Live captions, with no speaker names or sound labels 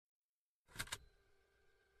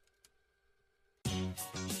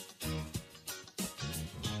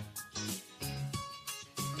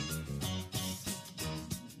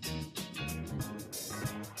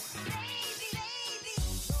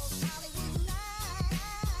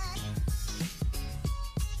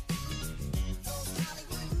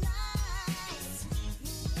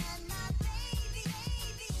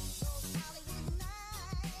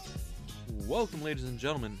Welcome, ladies and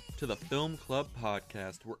gentlemen, to the Film Club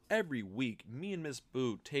Podcast, where every week me and Miss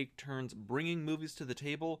Boo take turns bringing movies to the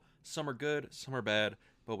table. Some are good, some are bad,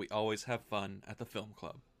 but we always have fun at the Film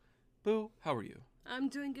Club. Boo, how are you? I'm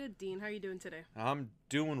doing good, Dean. How are you doing today? I'm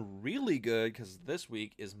doing really good because this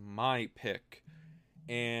week is my pick.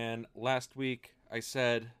 And last week I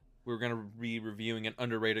said we were going to be reviewing an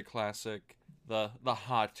underrated classic, the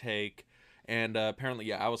hot take, and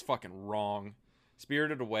apparently, I was fucking wrong.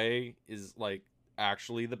 Spirited Away is,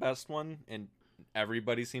 actually the best one, and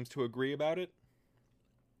everybody seems to agree about it.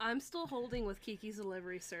 I'm still holding with Kiki's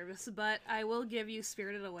Delivery Service, but I will give you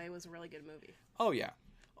Spirited Away was a really good movie. Oh, yeah.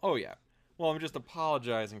 Well, I'm just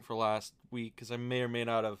apologizing for last week, because I may or may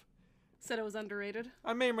not have... Said it was underrated?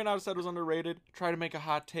 I may or may not have said it was underrated. Try to make a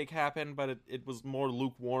hot take happen, but it was more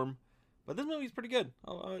lukewarm. But this movie's pretty good.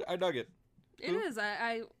 I dug it. It is.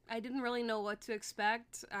 I didn't really know what to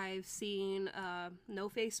expect. I've seen No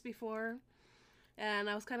Face before, and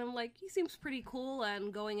I was kind of like, he seems pretty cool,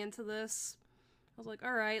 and going into this, I was like,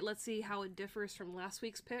 alright, let's see how it differs from last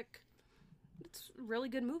week's pick. It's a really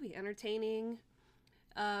good movie. Entertaining.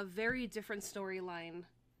 Very different storyline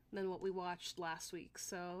than what we watched last week,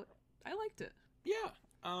 so I liked it. Yeah.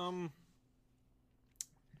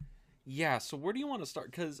 Yeah, so where do you want to start?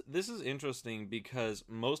 Because this is interesting because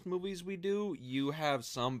most movies we do, you have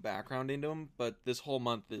some background into them, but this whole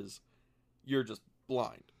month is, you're just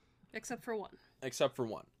blind. Except for one.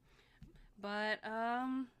 But,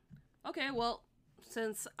 okay, well,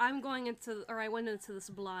 since I went into this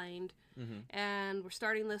blind, and we're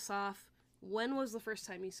starting this off, when was the first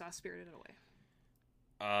time you saw Spirited Away?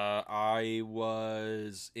 I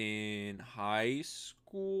was in high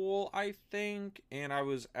school, I think, and I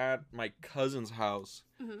was at my cousin's house,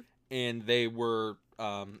 and they were,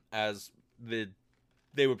 they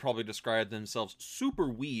would probably describe themselves super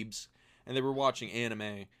weebs, and they were watching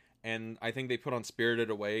anime, and I think they put on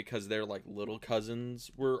Spirited Away because their, little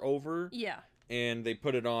cousins were over. Yeah. And they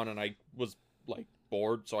put it on, and I was,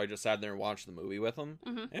 bored, so I just sat there and watched the movie with them.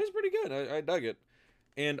 And it was pretty good. I dug it.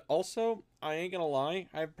 And also, I ain't gonna lie,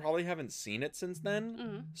 I probably haven't seen it since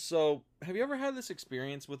then. So, have you ever had this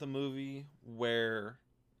experience with a movie where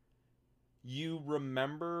you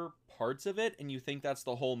remember parts of it and you think that's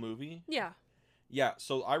the whole movie? Yeah. Yeah,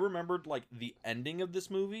 so I remembered, the ending of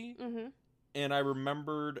this movie, and I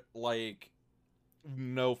remembered,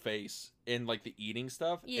 No Face and, the eating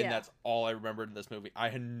stuff, and that's all I remembered in this movie. I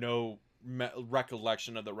had no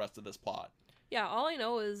recollection of the rest of this plot. Yeah, all I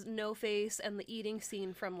know is No Face and the eating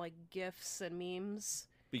scene from, GIFs and memes.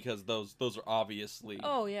 Because those are obviously,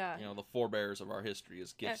 oh yeah, the forebears of our history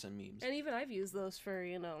is GIFs and memes. And even I've used those for,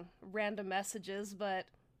 random messages, but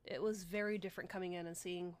it was very different coming in and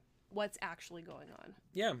seeing what's actually going on.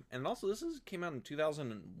 Yeah, and also this came out in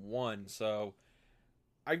 2001, so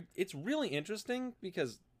it's really interesting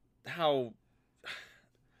because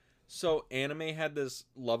so anime had this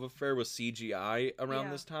love affair with CGI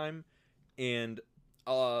around this time. And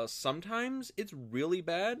sometimes it's really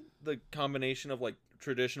bad, the combination of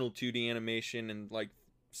traditional 2D animation and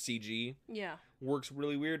CG works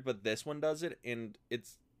really weird, but this one does it, and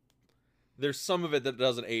there's some of it that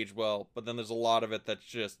doesn't age well, but then there's a lot of it that's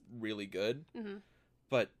just really good.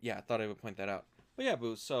 But yeah, I thought I would point that out. But yeah,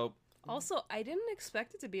 Boo, so also I didn't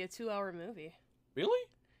expect it to be a 2-hour movie. Really?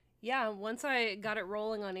 Yeah, once I got it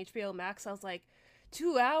rolling on HBO Max, I was like,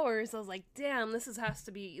 2 hours? I was like, damn, this has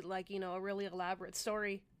to be, a really elaborate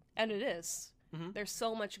story. And it is. There's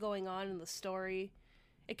so much going on in the story.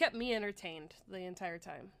 It kept me entertained the entire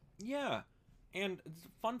time. Yeah. And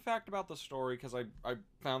fun fact about the story, because I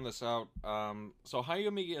found this out. So Hayao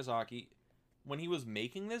Miyazaki, when he was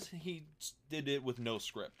making this, he did it with no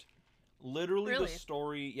script. Literally, really?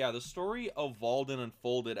 The story evolved and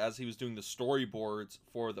unfolded as he was doing the storyboards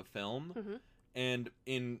for the film. And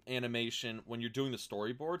in animation, when you're doing the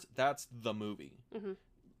storyboards, that's the movie.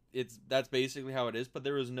 That's basically how it is, but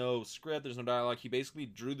there was no script, there's no dialogue. He basically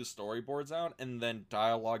drew the storyboards out, and then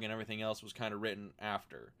dialogue and everything else was kind of written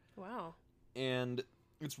after. Wow. And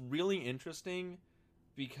it's really interesting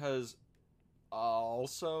because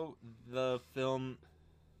also the film...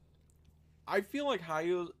 I feel like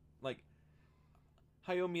Hayao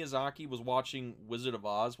Miyazaki was watching Wizard of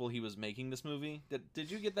Oz while he was making this movie.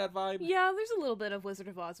 Did you get that vibe? Yeah, there's a little bit of Wizard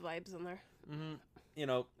of Oz vibes in there.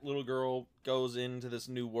 Little girl goes into this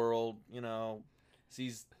new world,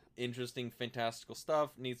 sees interesting, fantastical stuff,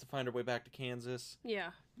 needs to find her way back to Kansas. Yeah.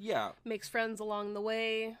 Makes friends along the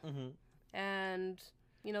way. And,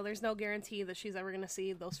 there's no guarantee that she's ever going to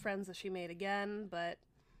see those friends that she made again, but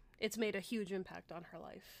it's made a huge impact on her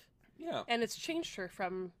life. Yeah. And it's changed her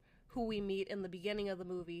from who we meet in the beginning of the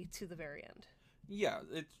movie to the very end. Yeah,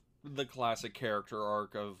 the classic character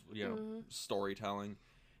arc of, storytelling.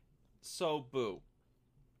 So, Boo,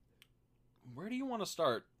 where do you want to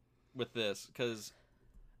start with this? Because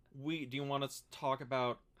do you want to talk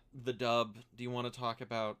about the dub? Do you want to talk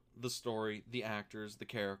about the story, the actors, the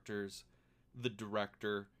characters, the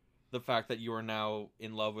director, the fact that you are now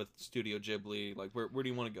in love with Studio Ghibli? Like, where do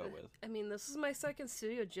you want to go with? I mean, this is my second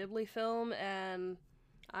Studio Ghibli film, and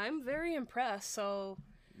I'm very impressed, so...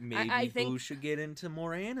 Maybe I think Boo should get into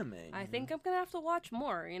more anime. I think I'm gonna have to watch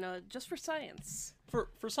more, just for science. For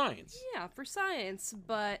science? Yeah, for science,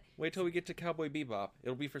 but... Wait till we get to Cowboy Bebop.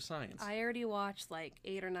 It'll be for science. I already watched,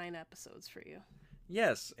 8 or 9 episodes for you.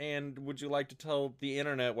 Yes, and would you like to tell the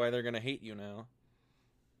internet why they're gonna hate you now?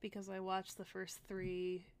 Because I watched the first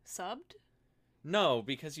 3 subbed? No,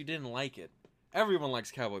 because you didn't like it. Everyone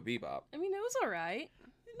likes Cowboy Bebop. I mean, it was alright.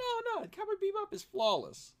 No, Cowboy Bebop is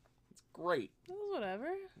flawless. It's great. It was whatever.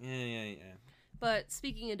 Yeah. But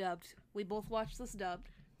speaking of dubbed, we both watched this dubbed.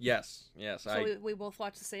 Yes. So we both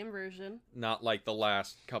watched the same version. Not like the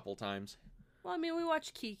last couple times. Well, I mean, we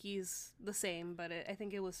watched Kiki's the same, but I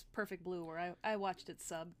think it was Perfect Blue where I watched it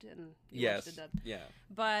subbed and you watched it dubbed. Yeah.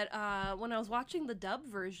 But when I was watching the dubbed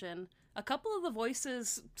version, a couple of the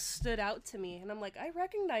voices stood out to me, and I'm like, I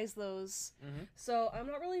recognize those. Mm-hmm. So I'm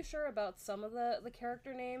not really sure about some of the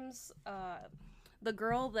character names. The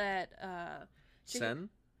girl that... Sen?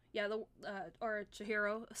 Yeah, or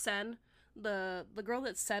Chihiro, Sen. The girl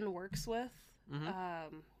that Sen works with. Mm-hmm.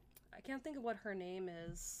 I can't think of what her name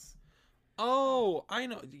is. Oh, I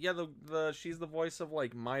know. Yeah, she's the voice of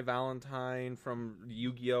My Valentine from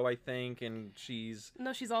Yu-Gi-Oh, I think, and she's...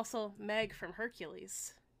 No, she's also Meg from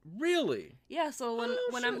Hercules. Really? Yeah, so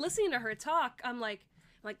when I'm listening to her talk, I'm like,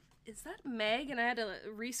 is that Meg? And I had to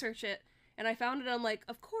research it, and I found it. I'm like,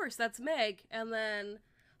 of course, that's Meg. And then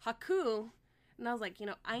Haku, and I was like,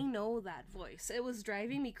 I know that voice. It was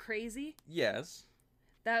driving me crazy. Yes.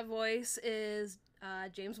 That voice is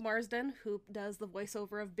James Marsden, who does the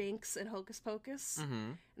voiceover of Binks in Hocus Pocus.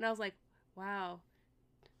 Mm-hmm. And I was like, wow,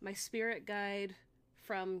 my spirit guide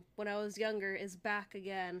from when I was younger is back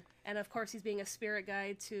again. And of course, he's being a spirit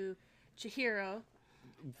guide to Chihiro.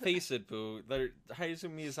 Face it, Boo. Hayao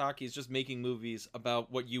Miyazaki is just making movies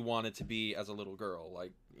about what you wanted to be as a little girl.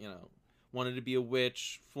 Wanted to be a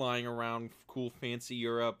witch, flying around cool, fancy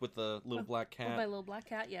Europe with a little black cat. With my little black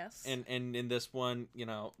cat, yes. And in this one,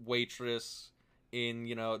 waitress in,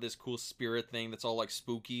 this cool spirit thing that's all,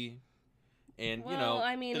 spooky. And,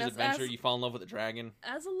 there's adventure, you fall in love with a dragon.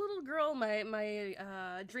 As a little girl,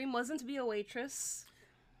 my dream wasn't to be a waitress.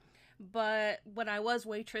 But when I was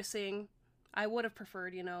waitressing, I would have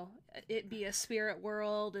preferred, it be a spirit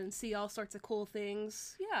world and see all sorts of cool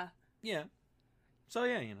things. Yeah. Yeah. So,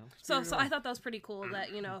 yeah, So I thought that was pretty cool that,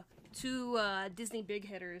 2 Disney big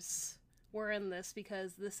hitters were in this,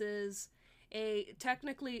 because this is a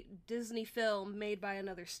technically Disney film made by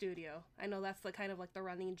another studio. I know that's the kind of the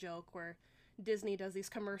running joke where Disney does these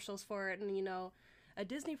commercials for it and, a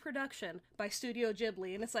Disney production by Studio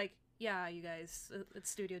Ghibli. And it's like, yeah, you guys, it's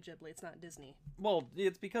Studio Ghibli, it's not Disney. Well,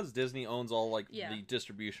 it's because Disney owns all, the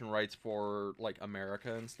distribution rights for,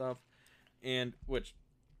 America and stuff. And, which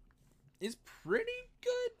is pretty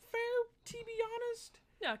good fare, to be honest.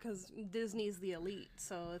 Yeah, because Disney's the elite,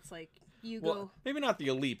 so it's like, go... Maybe not the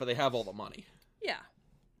elite, but they have all the money. Yeah.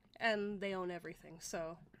 And they own everything,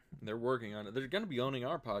 so... They're working on it. They're going to be owning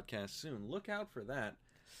our podcast soon. Look out for that.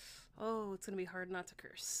 Oh, it's going to be hard not to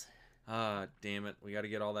curse. Ah, damn it. We got to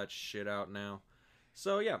get all that shit out now.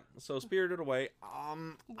 So, yeah. So, Spirited Away.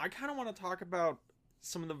 I kind of want to talk about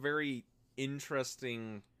some of the very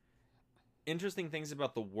interesting things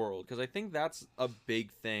about the world, because I think that's a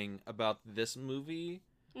big thing about this movie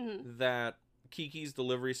that Kiki's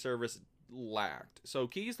Delivery Service lacked. So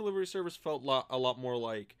Kiki's Delivery Service felt a lot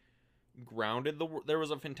more grounded. There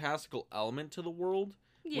was a fantastical element to the world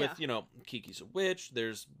with, Kiki's a witch,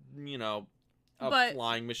 there's, a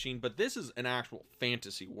flying machine, but this is an actual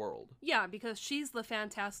fantasy world. Yeah, because she's the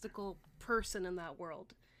fantastical person in that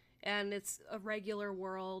world, and it's a regular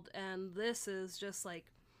world, and this is just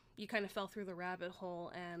you kind of fell through the rabbit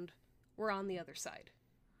hole, and we're on the other side.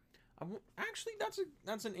 Actually,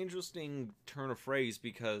 that's an interesting turn of phrase,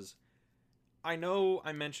 because I know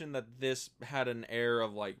I mentioned that this had an air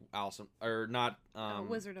of Alice, or not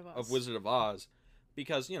Wizard of Oz. Of Wizard of Oz,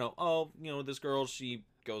 because this girl, she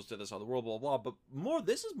goes to this other world, blah blah. But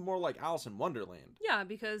this is more like Alice in Wonderland. Yeah,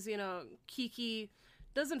 because Kiki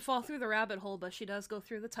doesn't fall through the rabbit hole, but she does go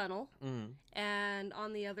through the tunnel, and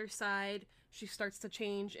on the other side, she starts to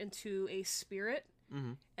change into a spirit.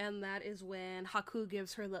 And that is when Haku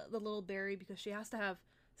gives her the little berry, because she has to have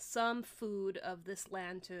some food of this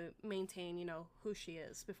land to maintain, who she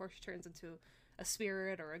is before she turns into a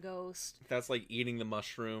spirit or a ghost. That's like eating the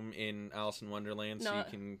mushroom in Alice in Wonderland, so you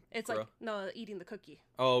can. It's grow. Eating the cookie.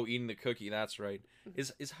 Oh, eating the cookie. That's right.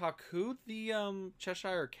 Is Haku the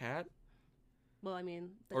Cheshire cat? Well, I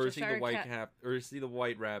mean, or is he the white cat? Or is he the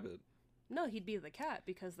white rabbit? No, he'd be the cat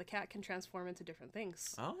because the cat can transform into different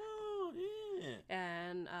things. Oh, yeah.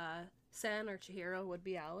 And Sen or Chihiro would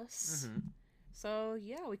be Alice. Mm-hmm. So,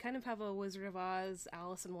 yeah, we kind of have a Wizard of Oz,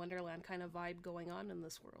 Alice in Wonderland kind of vibe going on in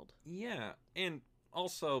this world. Yeah, and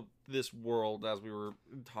also this world, as we were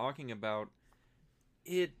talking about,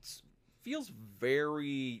 it feels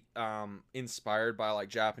very inspired by, like,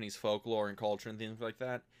 Japanese folklore and culture and things like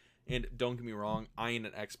that. And don't get me wrong, I ain't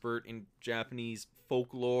an expert in Japanese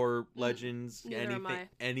folklore, legends,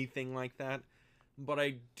 anything like that. But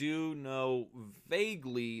I do know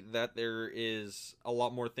vaguely that there is a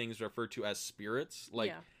lot more things referred to as spirits.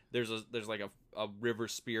 Like there's like a river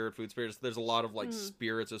spirit, food spirits. There's a lot of like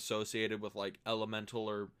spirits associated with like elemental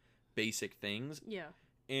or basic things. Yeah.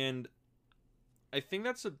 And I think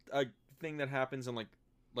that's a thing that happens in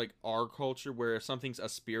like our culture, where if something's a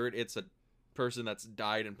spirit, it's a person that's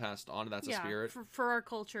died and passed on, and that's a spirit. For our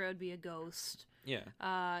culture, it would be a ghost.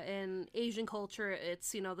 Yeah. In Asian culture,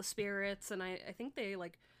 it's, the spirits, and I think they,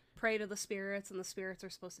 like, pray to the spirits, and the spirits are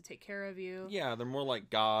supposed to take care of you. Yeah, they're more like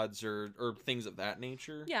gods or things of that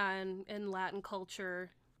nature. Yeah, and in Latin culture,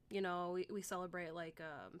 we celebrate, like,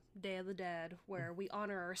 Day of the Dead, where we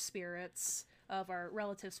honor our spirits of our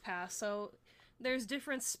relatives past. So there's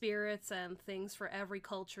different spirits and things for every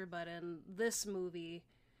culture, but in this movie,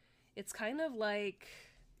 it's kind of like...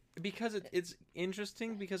 Because it's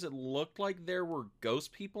interesting because it looked like there were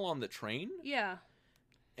ghost people on the train. Yeah.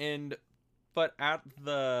 But at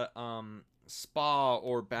the spa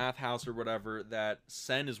or bathhouse or whatever that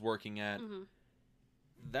Sen is working at,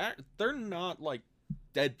 that they're not like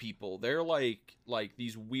dead people. They're like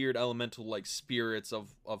these weird elemental like spirits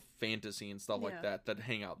of fantasy and stuff like that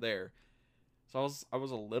hang out there. So I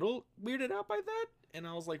was a little weirded out by that, and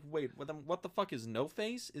I was like, wait, what the fuck is No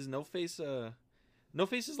Face? Is No Face No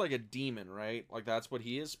Face is like a demon, right? Like that's what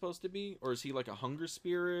he is supposed to be? Or is he like a hunger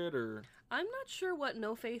spirit, or... I'm not sure what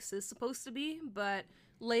No Face is supposed to be, but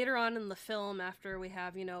later on in the film, after we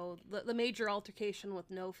have, the major altercation with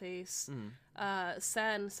No Face,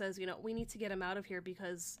 Sen says, we need to get him out of here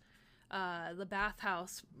because the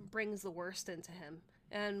bathhouse brings the worst into him.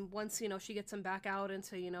 And once, she gets him back out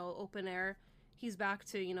into, open air, he's back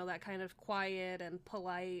to, that kind of quiet and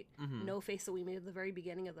polite No Face that we made at the very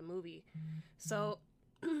beginning of the movie. So,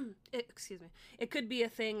 it could be a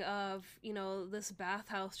thing of, this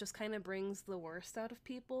bathhouse just kind of brings the worst out of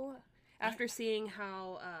people. After seeing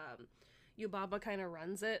how Yubaba kind of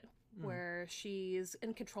runs it, where she's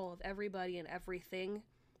in control of everybody and everything.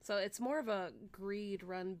 So it's more of a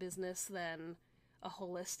greed-run business than a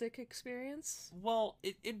holistic experience. Well,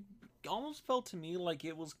 it almost felt to me like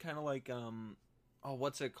it was kind of like...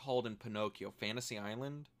 what's it called in Pinocchio? Fantasy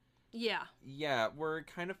Island? Yeah. Yeah, where it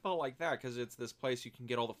kind of felt like that, because it's this place you can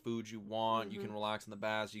get all the food you want, you can relax in the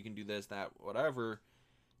baths, you can do this, that, whatever.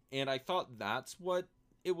 And I thought that's what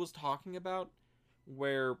it was talking about,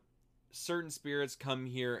 where certain spirits come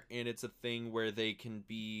here, and it's a thing where they can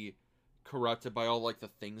be corrupted by all, like, the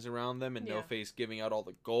things around them, and No Face giving out all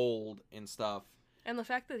the gold and stuff. And the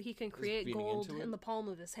fact that he can create gold in the palm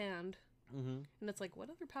of his hand. And it's like, what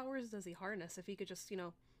other powers does he harness if he could just,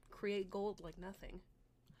 create gold like nothing?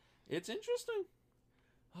 It's interesting.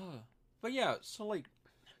 But yeah, so like...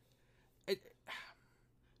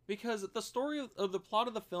 because the story of the plot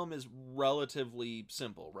of the film is relatively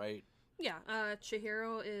simple, right? Yeah,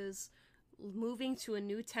 Chihiro is moving to a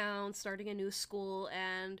new town, starting a new school,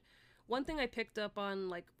 and one thing I picked up on,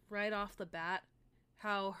 like, right off the bat,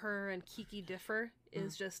 how her and Kiki differ,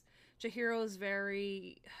 is just Chihiro's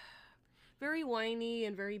very... very whiny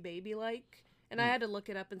and very baby-like. And I had to look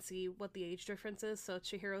it up and see what the age difference is. So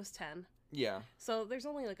Chihiro's 10. Yeah. So there's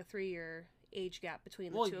only like a 3-year age gap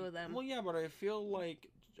between the two of them. Well, yeah, but I feel like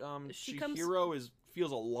Chihiro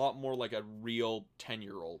feels a lot more like a real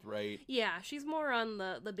 10-year-old, right? Yeah, she's more on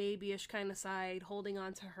the babyish kind of side, holding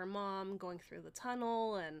on to her mom, going through the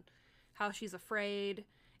tunnel, and how she's afraid.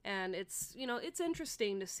 And it's, it's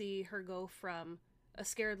interesting to see her go from a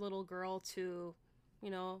scared little girl to...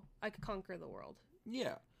 I could conquer the world.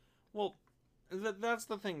 Yeah. Well, that's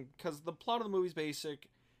the thing, because the plot of the movie's basic,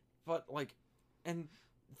 but, like, and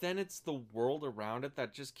then it's the world around it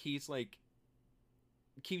that just keeps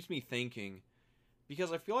me thinking,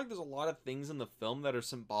 because I feel like there's a lot of things in the film that are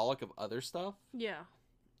symbolic of other stuff. Yeah.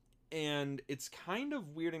 And it's kind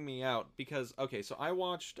of weirding me out because, okay, so I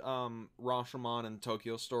watched Rashomon and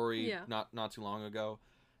Tokyo Story not too long ago,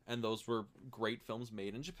 and those were great films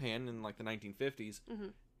made in Japan in like the 1950s. Mm-hmm.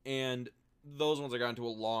 And those ones I got into a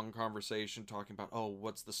long conversation talking about, oh,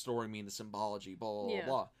 what's the story mean, the symbology, blah, blah,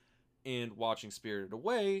 blah. And watching Spirited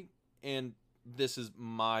Away, and this is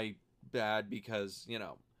my bad because, you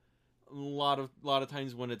know, a lot of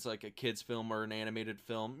times when it's like a kid's film or an animated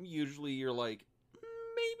film, usually you're like,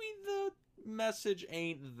 maybe the message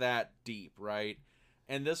ain't that deep, right?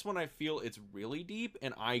 And this one I feel it's really deep,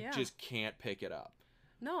 and I just can't pick it up.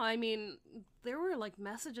 No, I mean, there were like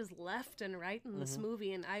messages left and right in this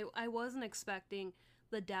movie, and I wasn't expecting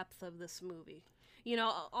the depth of this movie. You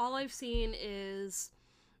know, all I've seen is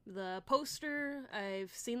the poster,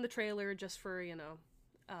 I've seen the trailer just for, you know,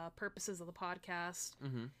 purposes of the podcast,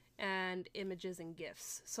 and images and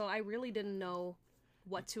GIFs. So I really didn't know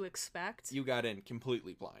what to expect. You got in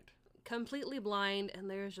completely blind. Completely blind, and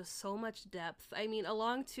there's just so much depth. I mean,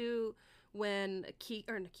 along to when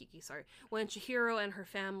when Chihiro and her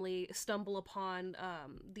family stumble upon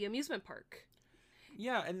the amusement park.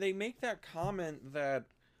 Yeah, and they make that comment that,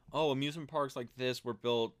 oh, amusement parks like this were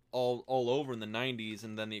built all over in the 90s,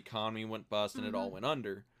 and then the economy went bust and it all went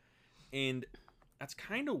under. And that's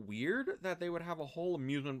kind of weird that they would have a whole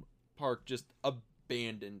amusement park just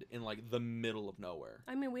abandoned in like the middle of nowhere.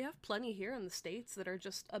 I mean, we have plenty here in the States that are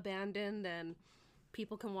just abandoned, and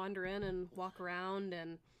people can wander in and walk around,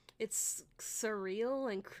 and it's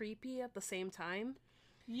surreal and creepy at the same time.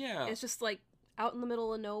 Yeah. It's just like out in the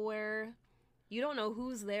middle of nowhere. You don't know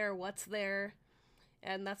who's there, what's there.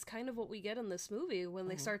 And that's kind of what we get in this movie when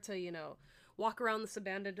they start to, you know, walk around this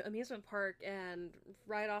abandoned amusement park, and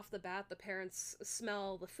right off the bat, the parents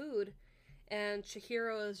smell the food. And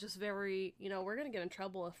Chihiro is just very, you know, we're going to get in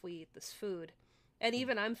trouble if we eat this food. And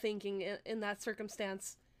even I'm thinking in that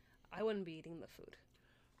circumstance, I wouldn't be eating the food.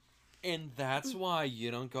 And that's why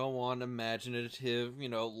you don't go on imaginative, you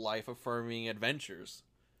know, life-affirming adventures.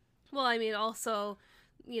 Well, I mean, also,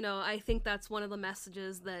 you know, I think that's one of the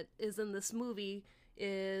messages that is in this movie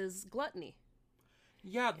is gluttony.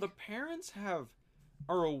 Yeah, the parents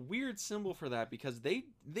are a weird symbol for that because they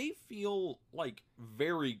feel like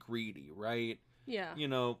very greedy, right? Yeah. You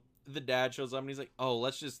know, the dad shows up and he's like, oh,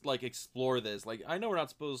 let's just like explore this. Like, I know we're not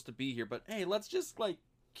supposed to be here, but hey, let's just like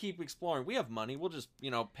keep exploring. We have money. We'll just, you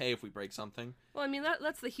know, pay if we break something. Well, I mean,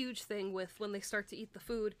 that's the huge thing with when they start to eat the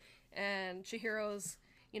food, and Chihiro's,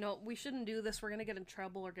 you know, we shouldn't do this. We're going to get in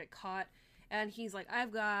trouble or get caught. And he's like,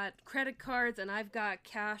 I've got credit cards and I've got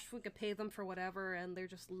cash. We could pay them for whatever. And they're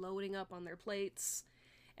just loading up on their plates.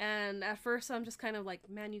 And at first I'm just kind of like,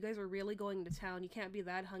 man, you guys are really going to town. You can't be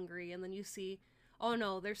that hungry. And then you see, oh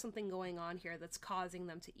no, there's something going on here that's causing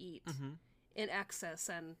them to eat in excess.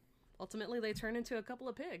 And ultimately they turn into a couple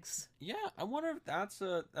of pigs. Yeah, I wonder if that's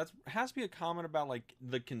has to be a comment about like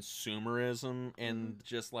the consumerism and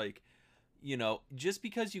just like, you know, just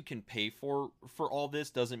because you can pay for all this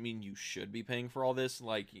doesn't mean you should be paying for all this.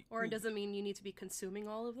 Like, or it doesn't mean you need to be consuming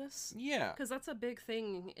all of this. Yeah, because that's a big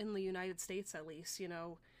thing in the United States, at least. You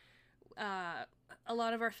know, a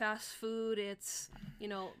lot of our fast food, it's, you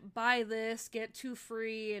know, buy this, get two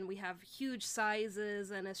free, and we have huge sizes,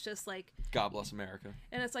 and it's just like, God bless America.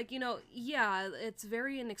 And it's like, you know, yeah, it's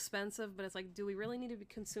very inexpensive, but it's like, do we really need to be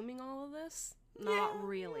consuming all of this? Not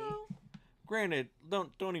really. No. Granted,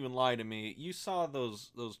 don't even lie to me. You saw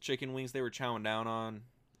those chicken wings they were chowing down on.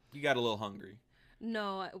 You got a little hungry.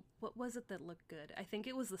 No, what was it that looked good? I think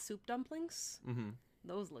it was the soup dumplings. Mm-hmm.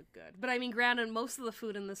 Those look good. But I mean, granted, most of the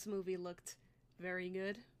food in this movie looked very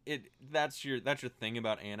good. That's your thing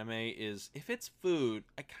about anime is if it's food,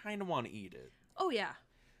 I kind of want to eat it. Oh yeah.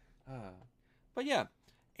 But yeah,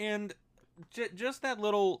 and just that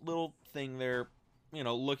little thing there, you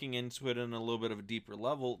know, looking into it in a little bit of a deeper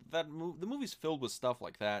level, the movie's filled with stuff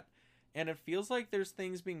like that, and it feels like there's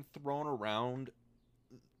things being thrown around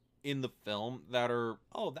in the film that are,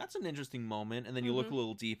 oh, that's an interesting moment, and then you look a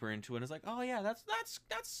little deeper into it, and it's like, oh yeah,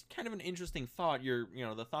 that's kind of an interesting thought. You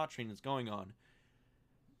know, the thought train is going on.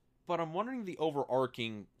 But I'm wondering the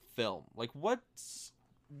overarching film, like what's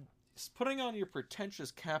putting on your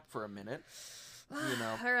pretentious cap for a minute, you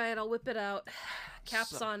know. All right, I'll whip it out.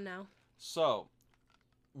 Cap's on now. So,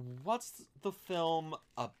 what's the film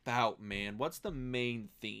about, man? What's the main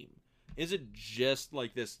theme? Is it just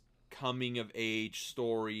like this coming of age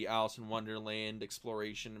story, Alice in Wonderland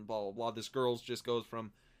exploration and blah blah blah? This girl just goes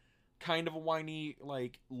from kind of a whiny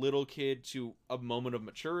like little kid to a moment of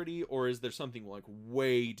maturity, or is there something like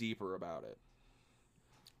way deeper about it?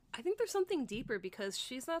 I think there's something deeper because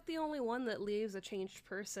she's not the only one that leaves a changed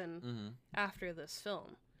person after this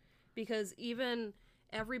film. Because even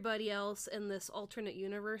everybody else in this alternate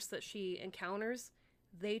universe that she encounters,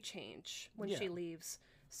 they change when she leaves.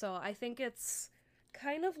 So I think it's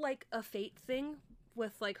kind of like a fate thing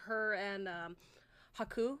with like her and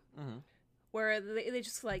Haku, where they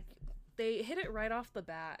just like they hit it right off the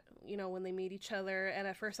bat, you know, when they meet each other. And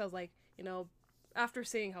at first I was like, you know, after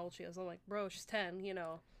seeing how old she is, I'm like, bro, she's 10, you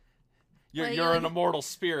know. You're an immortal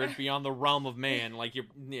spirit beyond the realm of man. Like, you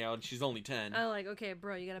know, she's only 10. I'm like, okay,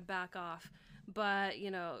 bro, you gotta back off. But,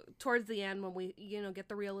 you know, towards the end when we, you know, get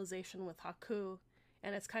the realization with Haku,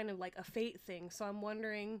 and it's kind of like a fate thing. So I'm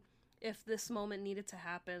wondering if this moment needed to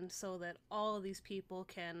happen so that all of these people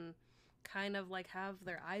can kind of like have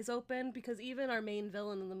their eyes open, because even our main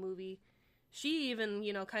villain in the movie, she even,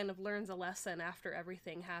 you know, kind of learns a lesson after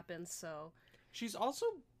everything happens. So she's also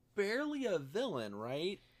barely a villain,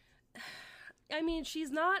 right? I mean,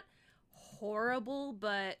 she's not horrible,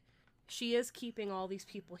 but she is keeping all these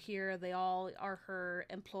people here. They all are her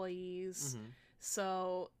employees.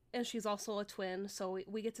 So, and she's also a twin, so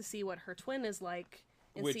we get to see what her twin is like.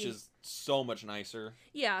 Which is so much nicer.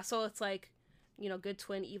 Yeah, so it's like, you know, good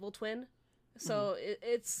twin, evil twin. So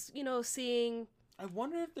it's, you know, seeing... I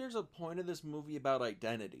wonder if there's a point of this movie about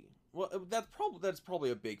identity. Well, that's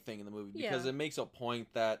probably a big thing in the movie, because it makes a point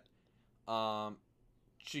that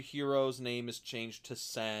Chihiro's name is changed to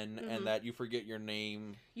Sen, and that you forget your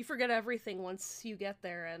name. You forget everything once you get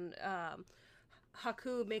there, and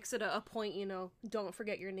Haku makes it a point, you know, don't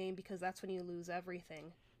forget your name, because that's when you lose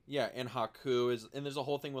everything. Yeah, and there's a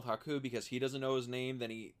whole thing with Haku, because he doesn't know his name,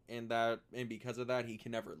 and because of that, he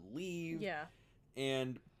can never leave. Yeah.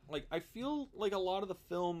 And, like, I feel like a lot of the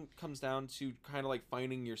film comes down to kind of, like,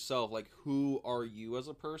 finding yourself, like, who are you as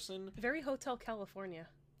a person? Very Hotel California.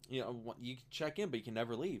 You know, you can check in, but you can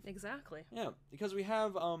never leave. Exactly. Yeah, because we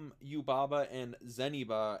have Yubaba and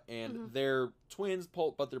Zeniba, and they're twins,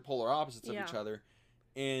 but they're polar opposites of each other.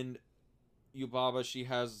 And Yubaba, she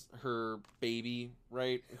has her baby,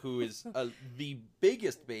 right? Who is the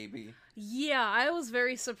biggest baby. Yeah, I was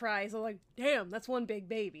very surprised. I'm like, damn, that's one big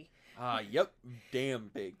baby. Yep, damn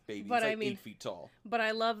big baby. But He's like 8 feet tall. But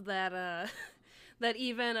I love that that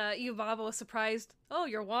even Yubaba was surprised. Oh,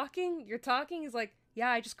 you're walking? You're talking? He's like, yeah,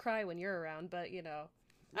 I just cry when you're around, but, you know,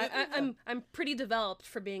 I'm pretty developed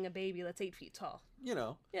for being a baby that's 8 feet tall. You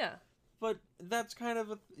know. Yeah. But that's kind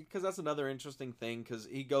of because that's another interesting thing, because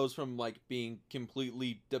he goes from, like, being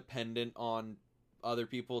completely dependent on other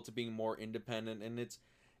people to being more independent, and it's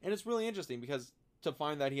really interesting, because to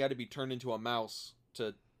find that he had to be turned into a mouse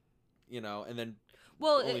to, you know, and then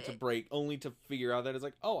only to figure out that it's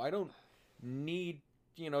like, oh, I don't need,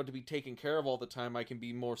 you know, to be taken care of all the time. I can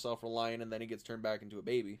be more self-reliant, and then he gets turned back into a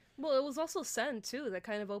baby. Well, it was also Sen, too, that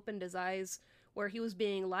kind of opened his eyes, where he was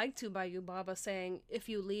being lied to by Yubaba, saying, if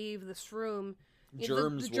you leave this room, the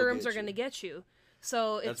germs are going to get you.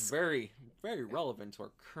 So that's very, very relevant to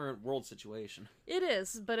our current world situation. It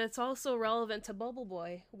is, but it's also relevant to Bubble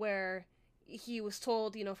Boy, where he was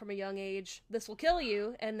told, you know, from a young age, this will kill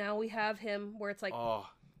you, and now we have him where it's like... Oh,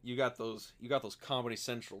 you got those Comedy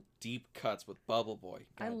Central deep cuts with Bubble Boy.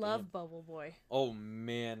 I love Bubble Boy. Oh,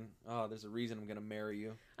 man. Oh, there's a reason I'm going to marry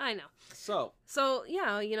you. I know. So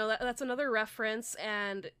yeah, you know, that's another reference,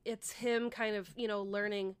 and it's him kind of, you know,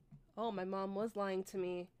 learning, oh, my mom was lying to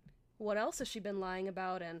me. What else has she been lying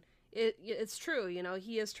about? And it's true, you know,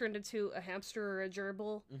 he is turned into a hamster or a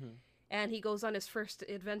gerbil, and he goes on his first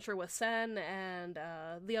adventure with Sen and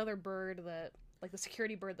the other bird that... like the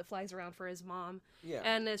security bird that flies around for his mom. Yeah.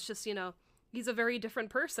 And it's just, you know, he's a very different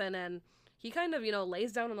person, and he kind of, you know,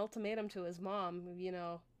 lays down an ultimatum to his mom, you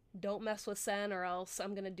know, don't mess with Sen or else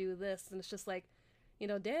I'm gonna do this. And it's just like, you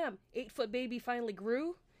know, damn, 8-foot baby finally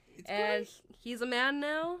grew, and he's a man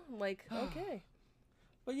now. Like, okay.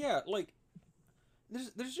 But yeah, like,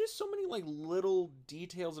 there's just so many, like, little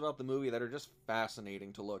details about the movie that are just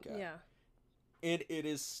fascinating to look at. Yeah. And it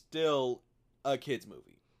is still a kid's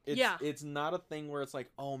movie. Yeah. It's not a thing where it's like,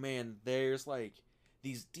 oh man, there's like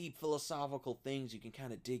these deep philosophical things you can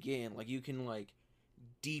kind of dig in. Like, you can like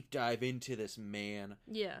deep dive into this, man.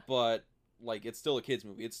 Yeah. But like, it's still a kid's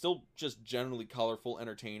movie. It's still just generally colorful,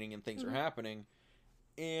 entertaining, and things are happening.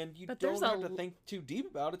 And you don't have to think too deep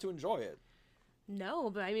about it to enjoy it. No,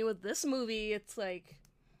 but I mean, with this movie, it's like,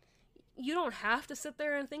 you don't have to sit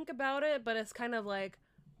there and think about it, but it's kind of like,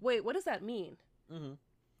 wait, what does that mean? Mm-hmm.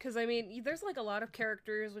 Because, I mean, there's, like, a lot of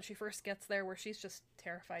characters when she first gets there where she's just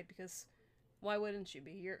terrified, because why wouldn't she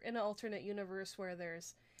be? You're in an alternate universe where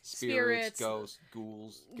there's spirits, ghosts,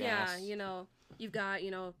 ghouls, gas. Yeah, you know, you've got,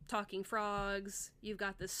 you know, talking frogs, you've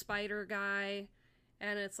got this spider guy,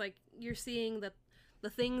 and it's like, you're seeing that the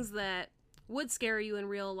things that would scare you in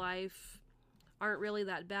real life aren't really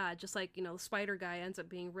that bad. Just like, the spider guy ends up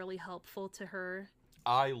being really helpful to her.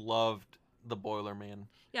 I loved the Boiler Man.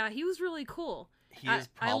 Yeah, he was really cool. He is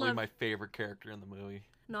probably my favorite character in the movie.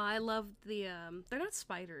 No, I love the, they're not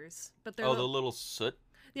spiders, but they're... the little soot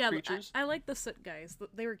creatures? I like the soot guys.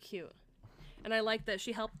 They were cute. And I like that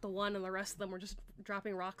she helped the one and the rest of them were just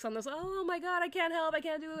dropping rocks on this. Oh my god, I can't help, I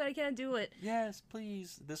can't do it. Yes,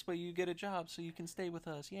 please. This way you get a job so you can stay with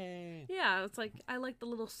us. Yay. Yeah, it's like, I like the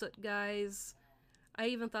little soot guys. I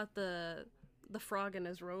even thought the frog in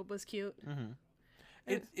his robe was cute. Mm-hmm.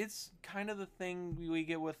 It's kind of the thing we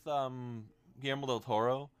get with Guillermo del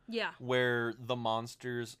Toro. Yeah. Where the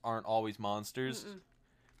monsters aren't always monsters.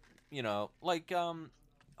 Like,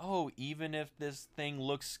 even if this thing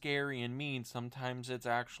looks scary and mean, sometimes it's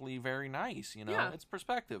actually very nice, Yeah. It's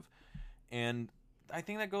perspective. And I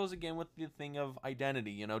think that goes again with the thing of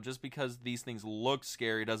identity, just because these things look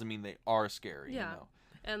scary doesn't mean they are scary, Yeah.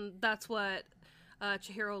 And that's what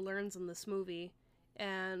Chihiro learns in this movie.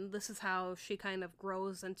 And this is how she kind of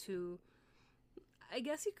grows into, I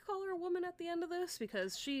guess you could call her a woman at the end of this,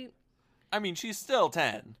 because she's still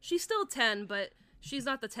 10. She's still 10, but she's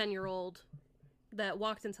not the 10-year-old that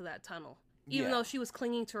walked into that tunnel. Even though she was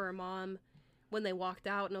clinging to her mom when they walked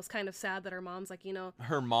out, and it was kind of sad that her mom's like,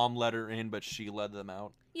 Her mom let her in, but she led them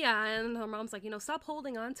out. Yeah, and her mom's like, stop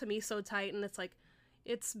holding on to me so tight, and it's like,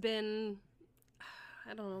 it's been,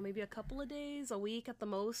 I don't know, maybe a couple of days, a week at the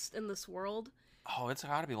most in this world. Oh, it's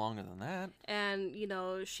gotta be longer than that. And,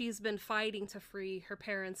 she's been fighting to free her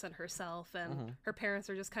parents and herself, and her parents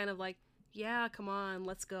are just kind of like, yeah, come on,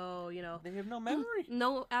 let's go, They have no memory.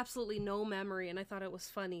 No, absolutely no memory, and I thought it was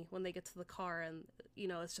funny when they get to the car, and,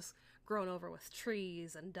 it's just grown over with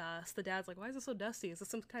trees and dust. The dad's like, why is it so dusty? Is this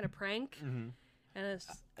some kind of prank? Mm-hmm. And it's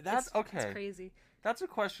crazy. That's a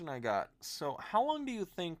question I got. So, how long do you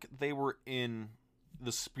think they were in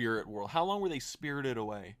the spirit world? How long were they spirited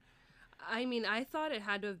away? I thought it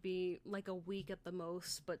had to be like a week at the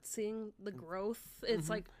most, but seeing the growth, it's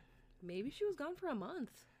like, maybe she was gone for a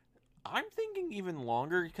month. I'm thinking even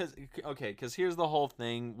longer, because here's the whole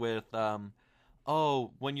thing with,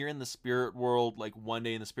 when you're in the spirit world, like 1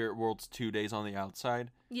 day in the spirit world's 2 days on the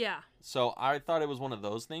outside. Yeah. So I thought it was one of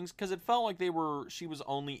those things, because it felt like she was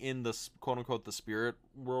only in the quote-unquote the spirit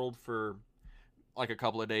world for like a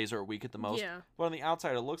couple of days or a week at the most. Yeah. But on the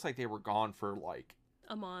outside, it looks like they were gone for like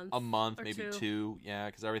a month, maybe two. Yeah,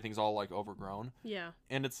 because everything's all like overgrown. Yeah.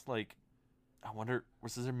 And it's like, I wonder,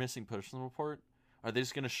 was there a missing person report? Are they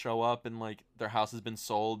just gonna show up and like their house has been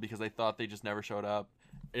sold because they thought they just never showed up?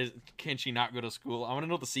 Can she not go to school? I want to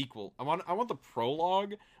know the sequel. I want the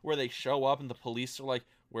prologue where they show up and the police are like,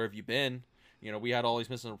 "Where have you been? We had all these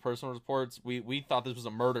missing person reports. We thought this was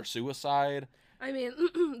a murder suicide."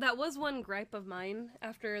 That was one gripe of mine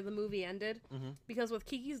after the movie ended, because with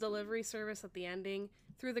Kiki's Delivery Service at the ending,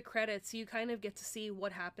 through the credits, you kind of get to see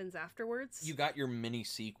what happens afterwards. You got your mini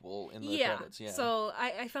sequel in the credits, yeah. So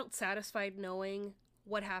I felt satisfied knowing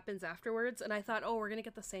what happens afterwards, and I thought, we're gonna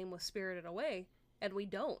get the same with Spirited Away, and we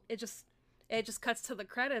don't. It just cuts to the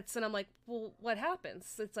credits, and I'm like, well, what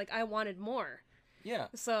happens? It's like, I wanted more. Yeah.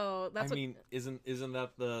 So that's isn't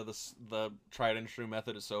that the tried and true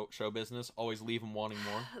method of show business? Always leave them wanting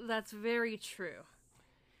more. That's very true.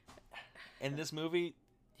 In this movie,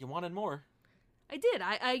 you wanted more. I did.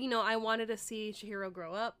 I wanted to see Chihiro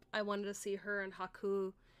grow up. I wanted to see her and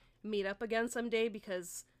Haku meet up again someday,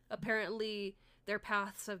 because apparently their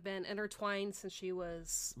paths have been intertwined since she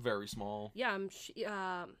was very small. Yeah,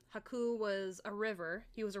 Haku was a river.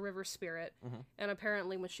 He was a river spirit, and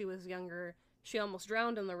apparently when she was younger, she almost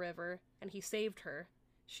drowned in the river, and he saved her.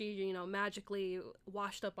 She, magically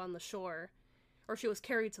washed up on the shore, or she was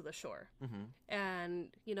carried to the shore. And,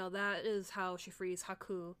 that is how she frees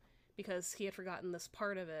Haku, because he had forgotten this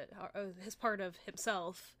part of it, his part of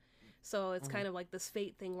himself. So it's kind of like this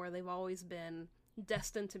fate thing where they've always been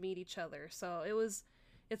destined to meet each other. So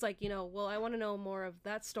it's like, I want to know more of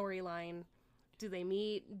that storyline. Do they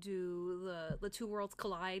meet? Do the two worlds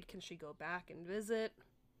collide? Can she go back and visit?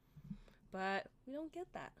 But we don't get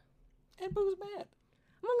that. And Boo's mad.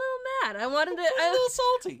 I'm a little mad. I wanted to... I'm a little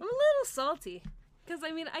salty. I'm a little salty. Because,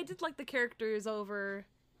 I did like the characters over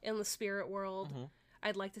in the spirit world.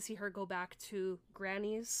 I'd like to see her go back to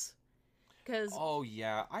Granny's. Because... Oh,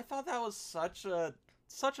 yeah. I thought that was such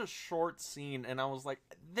a short scene, and I was like,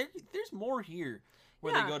 there's more here.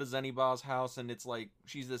 Where they go to Zeniba's house, and it's like,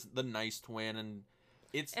 she's the nice twin, and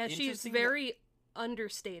it's and she's very...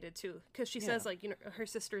 understated too, because she says like her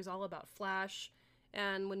sister's all about flash,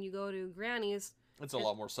 and when you go to Granny's, it's a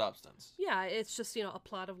lot more substance. Yeah, it's just a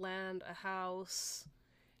plot of land, a house,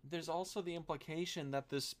 there's also the implication that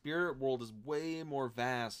the spirit world is way more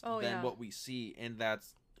vast than what we see, and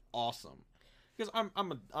that's awesome. Because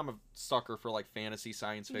I'm a sucker for like fantasy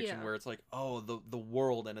science fiction where it's like, oh, the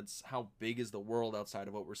world, and it's how big is the world outside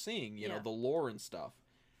of what we're seeing, you know, the lore and stuff.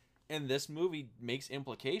 And this movie makes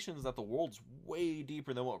implications that the world's way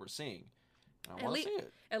deeper than what we're seeing. And I want to see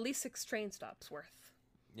it. At least 6 train stops worth.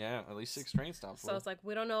 Yeah, at least 6 train stops worth. So it's like,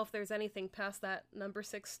 we don't know if there's anything past that number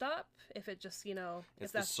 6 stop. If it just, you know...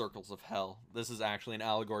 It's the circles of hell. This is actually an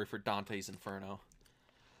allegory for Dante's Inferno.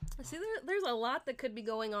 See, there's a lot that could be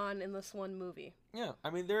going on in this one movie. Yeah,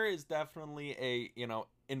 I mean, there is definitely a, you know,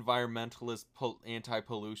 environmentalist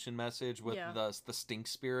anti-pollution message with the stink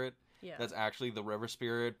spirit. Yeah. That's actually the river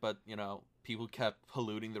spirit, but, you know, people kept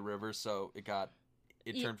polluting the river, so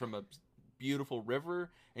it turned from a beautiful river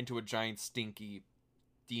into a giant stinky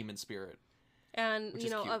demon spirit. And, you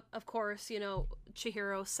know, of course, you know,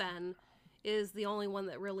 Chihiro Sen is the only one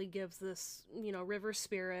that really gives this, you know, river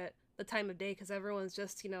spirit the time of day, because everyone's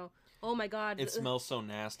just, you know, oh my god, it smells so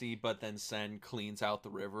nasty, but then Sen cleans out the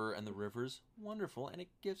river, and the river's wonderful, and it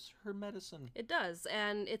gives her medicine. It does,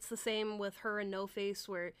 and it's the same with her and No Face,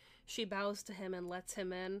 where she bows to him and lets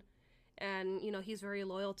him in, and, you know, he's very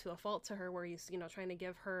loyal to a fault to her, where he's, you know, trying to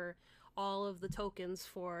give her all of the tokens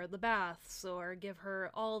for the baths, or give her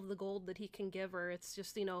all of the gold that he can give her. It's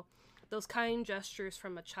just, you know, those kind gestures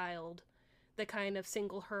from a child that kind of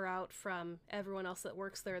single her out from everyone else that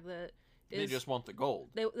works there. They just want the gold.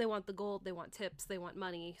 They want the gold, they want tips, they want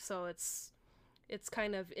money, so it's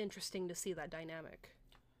kind of interesting to see that dynamic.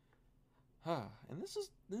 And this is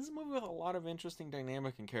a movie with a lot of interesting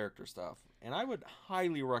dynamic and character stuff, and I would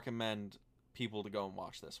highly recommend people to go and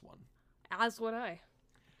watch this one. As would I.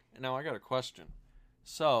 Now I got a question.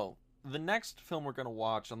 So, the next film we're going to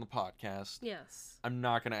watch on the podcast, yes, I'm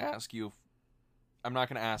not going to ask you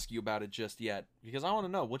about it just yet, because I want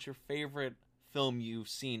to know what's your favorite film you've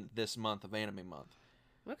seen this month of Anime Month.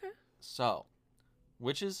 Okay. So,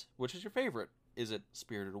 which is your favorite? Is it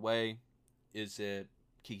Spirited Away? Is it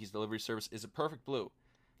Kiki's Delivery Service? Is it Perfect Blue?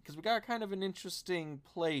 Because we got kind of an interesting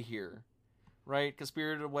play here, right? Because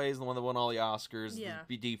Spirited Away is the one that won all the Oscars. Yeah.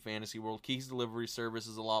 The deep fantasy world. Kiki's Delivery Service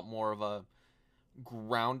is a lot more of a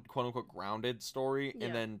quote unquote grounded story,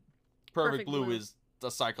 and then Perfect Blue is a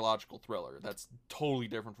psychological thriller that's totally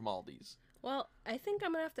different from all these. Well, I think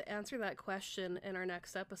I'm gonna have to answer that question in our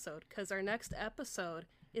next episode, because our next episode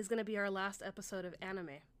is gonna be our last episode of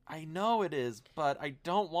anime. I know it is, but I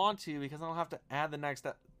don't want to, because I'll have to add the next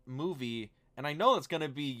movie, and I know it's gonna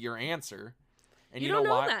be your answer. And you don't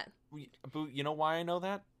know why? That. Boo, you know why I know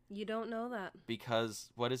that? You don't know that. Because,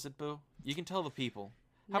 what is it, Boo? You can tell the people.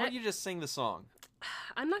 How about you just sing the song?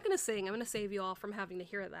 I'm not gonna sing. I'm gonna save you all from having to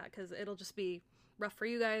hear that, because it'll just be rough for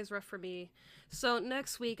you guys, rough for me. So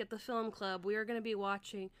next week at the film club, we are going to be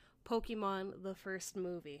watching Pokemon the first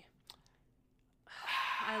movie.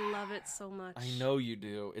 I love it so much. I know you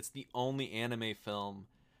do. It's the only anime film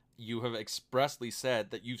you have expressly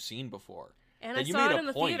said that you've seen before. And I saw it in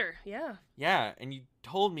the theater. Yeah. Yeah, and you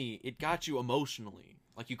told me it got you emotionally.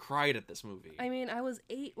 Like you cried at this movie. I mean, I was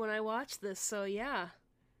 8 when I watched this, so yeah.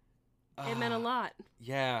 It meant a lot.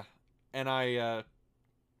 Yeah. And I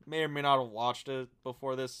may or may not have watched it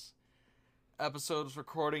before this episode's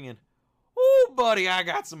recording, and ooh, buddy, I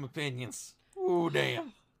got some opinions. Ooh,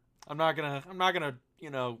 damn. I'm not gonna, you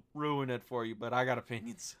know, ruin it for you, but I got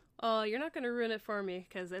opinions. Oh, you're not gonna ruin it for me,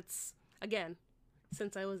 because it's, again,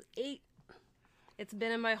 since I was 8, it's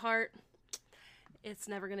been in my heart. It's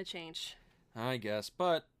never gonna change. I guess,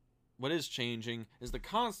 but what is changing is the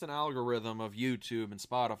constant algorithm of YouTube and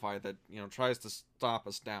Spotify that, you know, tries to stop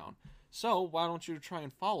us down. So, why don't you try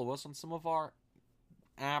and follow us on some of our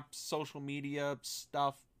apps, social media,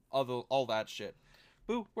 stuff, all that shit.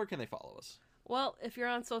 Boo, where can they follow us? Well, if you're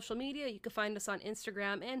on social media, you can find us on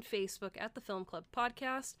Instagram and Facebook at the Film Club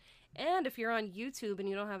Podcast. And if you're on YouTube and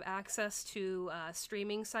you don't have access to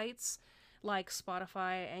streaming sites like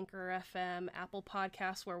Spotify, Anchor FM, Apple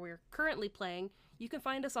Podcasts, where we're currently playing, you can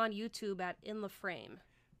find us on YouTube at In the Frame.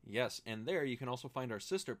 Yes, and there you can also find our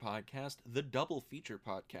sister podcast, The Double Feature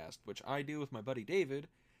Podcast, which I do with my buddy David.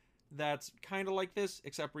 That's kind of like this,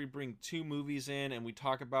 except we bring 2 movies in and we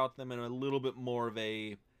talk about them in a little bit more of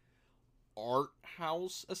a art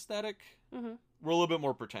house aesthetic. Mm-hmm. We're a little bit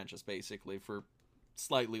more pretentious, basically, for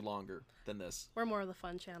slightly longer than this. We're more of the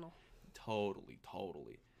fun channel. Totally.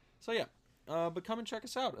 So yeah, but come and check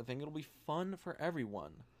us out. I think it'll be fun for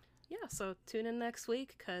everyone. Yeah, so tune in next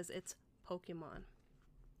week, because it's Pokemon.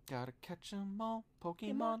 Gotta catch 'em all,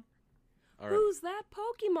 Pokemon. All right. Who's that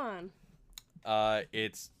Pokemon?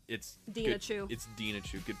 It's Dinachu. It's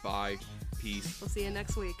Dinachu. Goodbye. Peace. We'll see you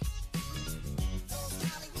next week.